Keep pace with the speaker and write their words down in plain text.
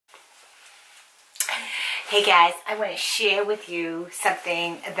Hey guys, I want to share with you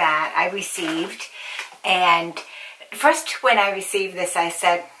something that I received. And first, when I received this, I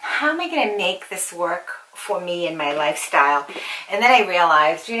said, how am I going to make this work for me and my lifestyle? And then I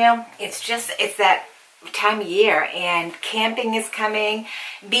realized, it's that time of year, and camping is coming,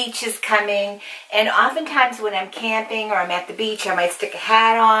 beach is coming, and oftentimes when I'm camping or I'm at the beach, I might stick a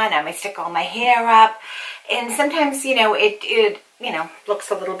hat on, I might stick all my hair up, and sometimes, it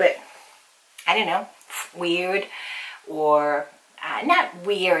looks a little bit, I don't know, weird, or not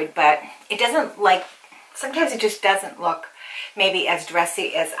weird, but it doesn't sometimes it just doesn't look maybe as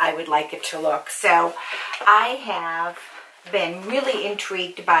dressy as I would like it to look. So I have been really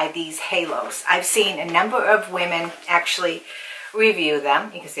intrigued by these halos. I've seen a number of women actually review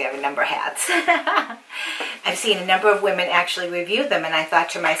them. You can see I have a number of hats. I've seen a number of women actually review them, and I thought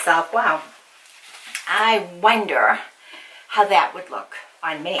to myself, wow, I wonder how that would look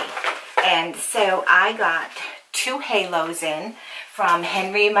on me. And so I got 2 halos in from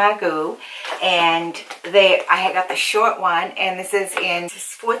Henry Margu, and I got the short one, and this is in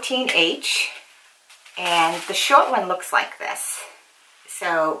 14H, and the short one looks like this.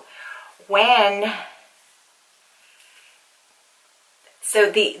 So the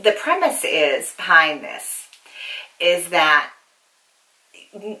premise is behind this is that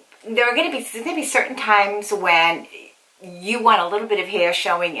there's going to be certain times when you want a little bit of hair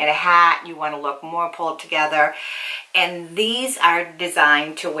showing in a hat, you want to look more pulled together, and these are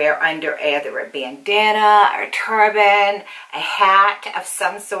designed to wear under either a bandana, or a turban, a hat of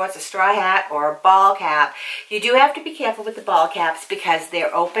some sort, a straw hat, or a ball cap. You do have to be careful with the ball caps because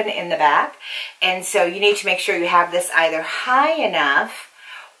they're open in the back, and so you need to make sure you have this either high enough,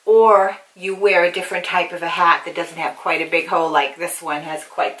 or you wear a different type of a hat that doesn't have quite a big hole, like this one has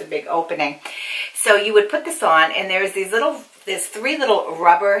quite the big opening. So you would put this on, and there's 3 little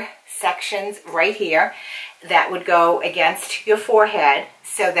rubber sections right here that would go against your forehead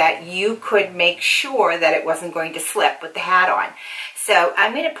so that you could make sure that it wasn't going to slip with the hat on. So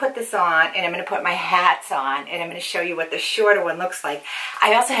I'm going to put this on, and I'm going to put my hats on, and I'm going to show you what the shorter one looks like.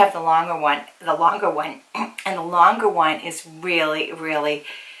 I also have the longer one, and the longer one is really, really,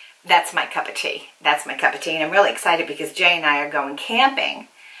 that's my cup of tea. That's my cup of tea, and I'm really excited because Jay and I are going camping,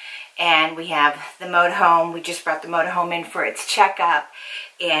 and we have the motorhome. We just brought the motorhome in for its checkup,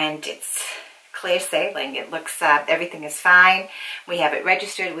 and it's clear sailing. It looks, everything is fine. We have it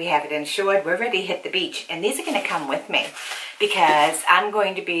registered. We have it insured. We're ready to hit the beach, and these are going to come with me because I'm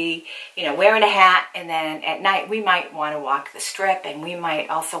going to be, wearing a hat, and then at night we might want to walk the strip, and we might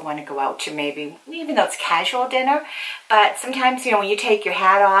also want to go out to maybe, even though it's casual dinner, but sometimes, when you take your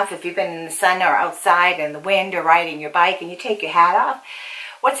hat off, if you've been in the sun or outside in the wind or riding your bike and you take your hat off,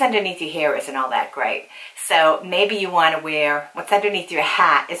 what's underneath your hair isn't all that great. So maybe you want to wear, what's underneath your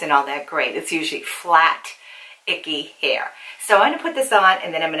hat isn't all that great. It's usually flat, icky hair. So I'm going to put this on,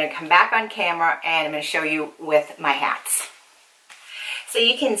 and then I'm going to come back on camera, and I'm going to show you with my hats. So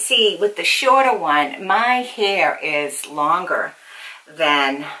you can see with the shorter one, my hair is longer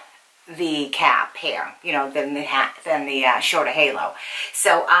than the cap hair, than the shorter halo.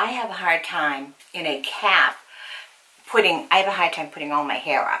 So I have a hard time in a cap I have a hard time putting all my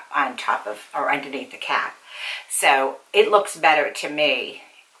hair up on top of or underneath the cap. So it looks better to me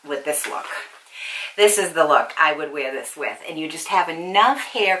with this look. This is the look I would wear this with. And you just have enough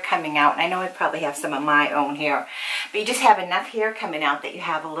hair coming out. And I know I probably have some of my own hair. But you just have enough hair coming out that you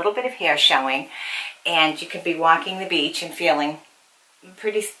have a little bit of hair showing. And you could be walking the beach and feeling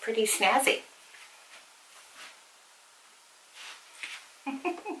pretty snazzy.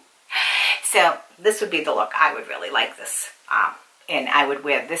 So this would be the look I would really like this. And I would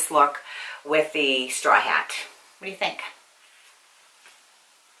wear this look with the straw hat. What do you think?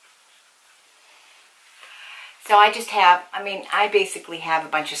 So I basically have a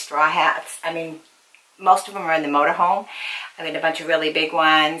bunch of straw hats. Most of them are in the motorhome. I mean, a bunch of really big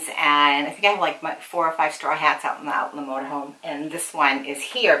ones, and I think I have like 4 or 5 straw hats out in the motorhome. And this one is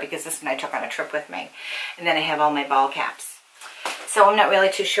here because this one I took on a trip with me. And then I have all my ball caps. So I'm not really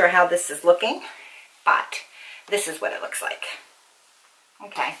too sure how this is looking, but this is what it looks like.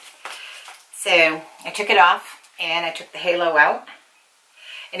 Okay, so I took it off, and I took the halo out.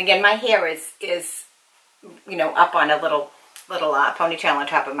 And again, my hair is up on a little ponytail on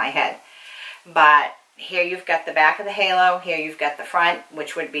top of my head. But here you've got the back of the halo, here you've got the front,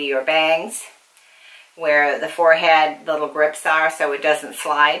 which would be your bangs, where the forehead, the little grips are so it doesn't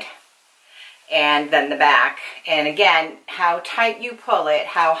slide. And then the back. And again, how tight you pull it,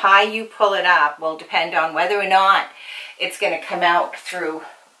 how high you pull it up will depend on whether or not it's going to come out through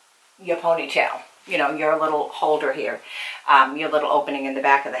your ponytail. you know, your little holder here, your little opening in the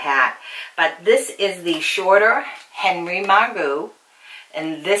back of the hat. But this is the shorter Henry Margu,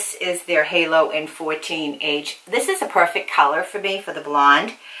 and this is their Halo in 14H. This is a perfect color for me for the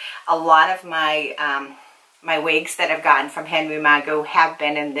blonde. A lot of my my wigs that I've gotten from Henry Margu have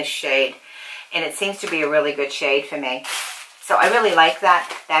been in this shade, and it seems to be a really good shade for me. So I really like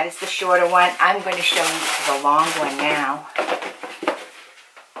that. That is the shorter one. I'm going to show you the long one now,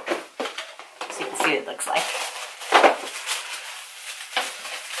 so you can see what it looks like.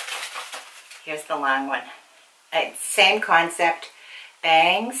 Here's the long one. Same concept,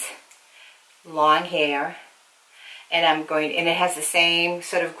 bangs, long hair, and it has the same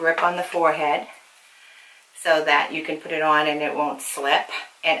sort of grip on the forehead, so that you can put it on and it won't slip.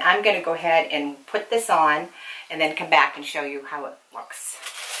 And I'm going to go ahead and put this on and then come back and show you how it looks.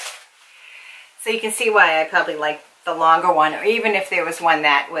 So you can see why I probably like the longer one, or even if there was one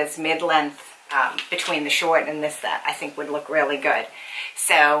that was mid-length between the short and this, that I think would look really good.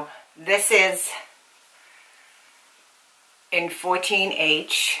 So this is in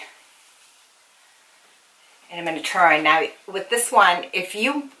 14H. And I'm going to turn. Now, with this one, if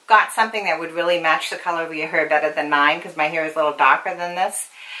you got something that would really match the color of your hair better than mine, because my hair is a little darker than this,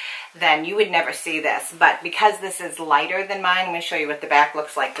 then you would never see this. But because this is lighter than mine, I'm going to show you what the back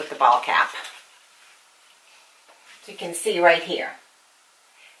looks like with the ball cap. So you can see right here.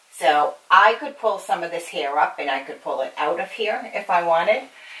 So I could pull some of this hair up, and I could pull it out of here if I wanted,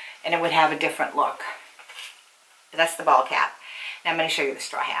 and it would have a different look. But that's the ball cap. Now I'm going to show you the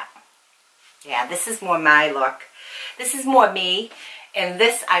straw hat. Yeah, this is more my look. This is more me, and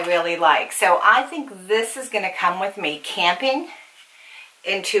this I really like. So I think this is going to come with me camping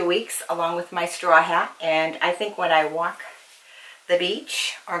in 2 weeks along with my straw hat. And I think when I walk the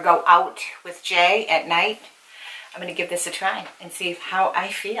beach or go out with Jay at night, I'm going to give this a try and see how I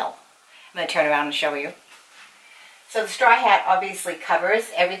feel. I'm going to turn around and show you. So the straw hat obviously covers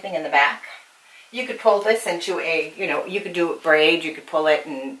everything in the back. You could pull this into a, you know, you could do it braid, you could pull it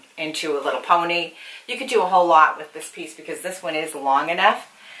into a little pony. You could do a whole lot with this piece because this one is long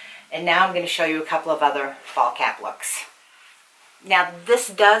enough. And now I'm going to show you a couple of other ball cap looks. Now this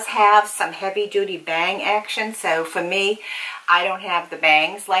does have some heavy duty bang action, so for me, I don't have the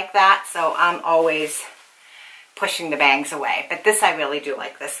bangs like that, so I'm always pushing the bangs away. But this, I really do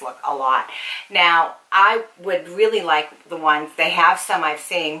like this look a lot. Now, I would really like the ones, they have some I've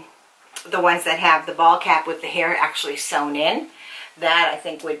seen, the ones that have the ball cap with the hair actually sewn in. That I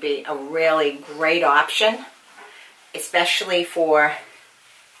think would be a really great option, especially for,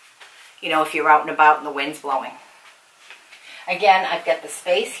 you know, if you're out and about and the wind's blowing. Again, I've got the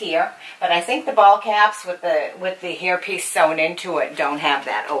space here, but I think the ball caps with the hairpiece sewn into it don't have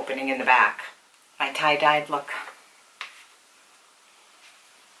that opening in the back. My tie-dyed look.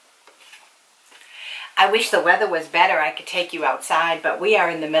 I wish the weather was better. I could take you outside, but we are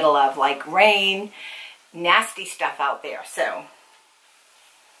in the middle of like rain, nasty stuff out there. So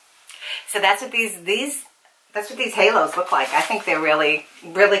that's what these halos look like. I think they're really,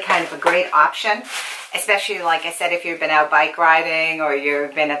 really kind of a great option, especially like I said, if you've been out bike riding or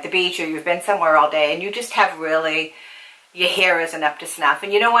you've been at the beach or you've been somewhere all day and you just have really, your hair isn't up to snuff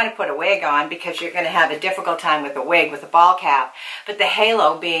and you don't want to put a wig on because you're going to have a difficult time with a wig with a ball cap. But the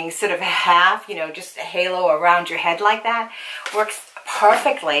halo being sort of a half, you know, just a halo around your head like that works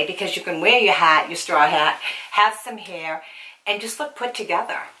perfectly because you can wear your hat, your straw hat, have some hair, and just look put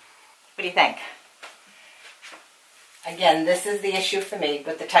together. What do you think? Again, this is the issue for me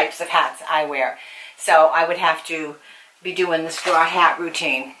with the types of hats I wear. So I would have to be doing the straw hat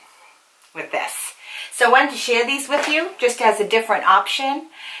routine with this. So I wanted to share these with you just as a different option.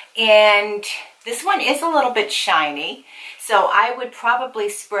 And this one is a little bit shiny. So I would probably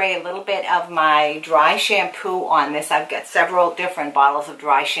spray a little bit of my dry shampoo on this. I've got several different bottles of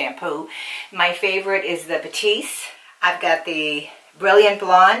dry shampoo. My favorite is the Batiste. I've got the Brilliant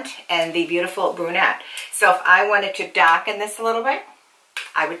Blonde and the Beautiful Brunette. So if I wanted to darken this a little bit,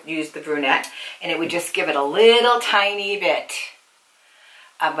 I would use the brunette, and it would just give it a little tiny bit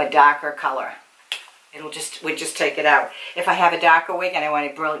of a darker color. Would just take it out. If I have a darker wig and I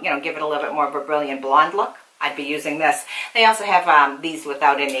want to, give it a little bit more of a brilliant blonde look, I'd be using this. They also have these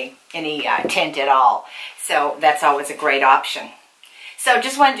without any tint at all, so that's always a great option. So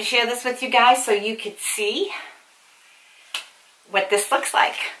just wanted to share this with you guys so you could see what this looks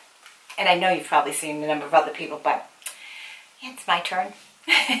like. And I know you've probably seen a number of other people, but yeah, it's my turn.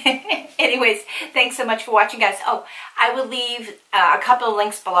 Anyways, thanks so much for watching, guys. Oh, I will leave a couple of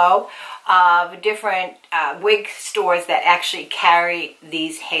links below of different wig stores that actually carry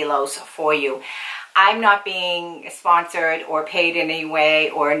these halos for you. I'm not being sponsored or paid in any way,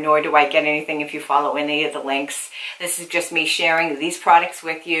 or nor do I get anything if you follow any of the links. This is just me sharing these products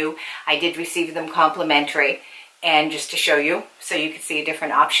with you. I did receive them complimentary, and just to show you so you can see a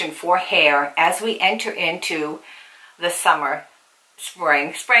different option for hair as we enter into the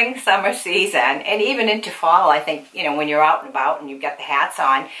spring, summer season, and even into fall. I think, you know, when you're out and about and you've got the hats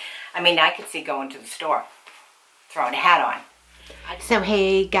on, I mean, I could see going to the store, throwing a hat on. So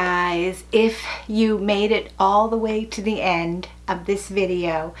hey guys, if you made it all the way to the end of this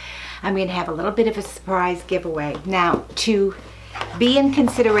video, I'm going to have a little bit of a surprise giveaway. Now, to be in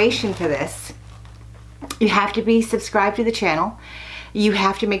consideration for this, you have to be subscribed to the channel, you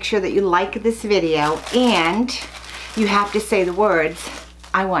have to make sure that you like this video, and you have to say the words,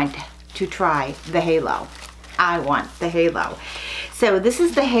 I want to try the halo. I want the halo. So this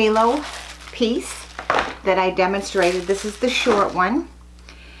is the halo piece that I demonstrated. This is the short one.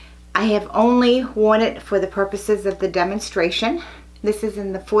 I have only worn it for the purposes of the demonstration. This is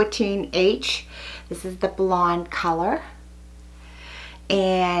in the 14H. This is the blonde color.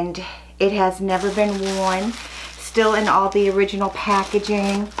 And it has never been worn. Still in all the original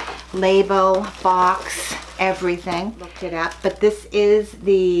packaging, label, box, everything. Looked it up. But this is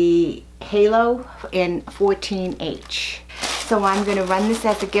the halo in 14H. So I'm going to run this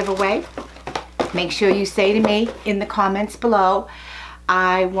as a giveaway. Make sure you say to me in the comments below,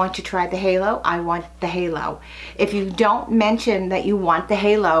 I want to try the halo, I want the halo. If you don't mention that you want the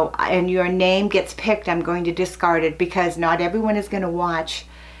halo and your name gets picked, I'm going to discard it, because not everyone is going to watch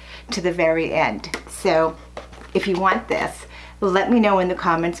to the very end. So if you want this, let me know in the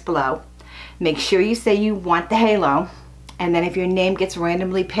comments below. Make sure you say you want the halo, and then if your name gets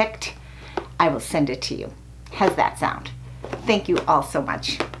randomly picked, I will send it to you. How's that sound? Thank you all so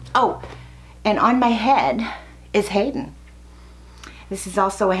much. Oh, and on my head is Hayden. This is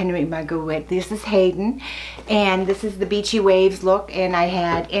also a Henry Margu wig. This is Hayden, and this is the beachy waves look. And I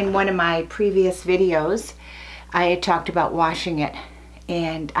had, in one of my previous videos, I had talked about washing it,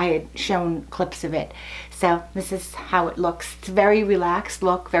 and I had shown clips of it. So this is how it looks. It's a very relaxed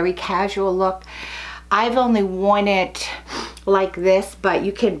look, very casual look. I've only worn it like this, but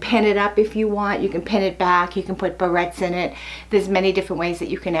you can pin it up if you want. You can pin it back. You can put barrettes in it. There's many different ways that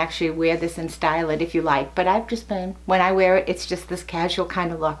you can actually wear this and style it if you like. But I've just been, when I wear it, it's just this casual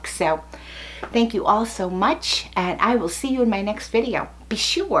kind of look. So thank you all so much, and I will see you in my next video. Be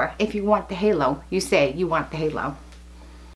sure, if you want the halo, you say you want the halo.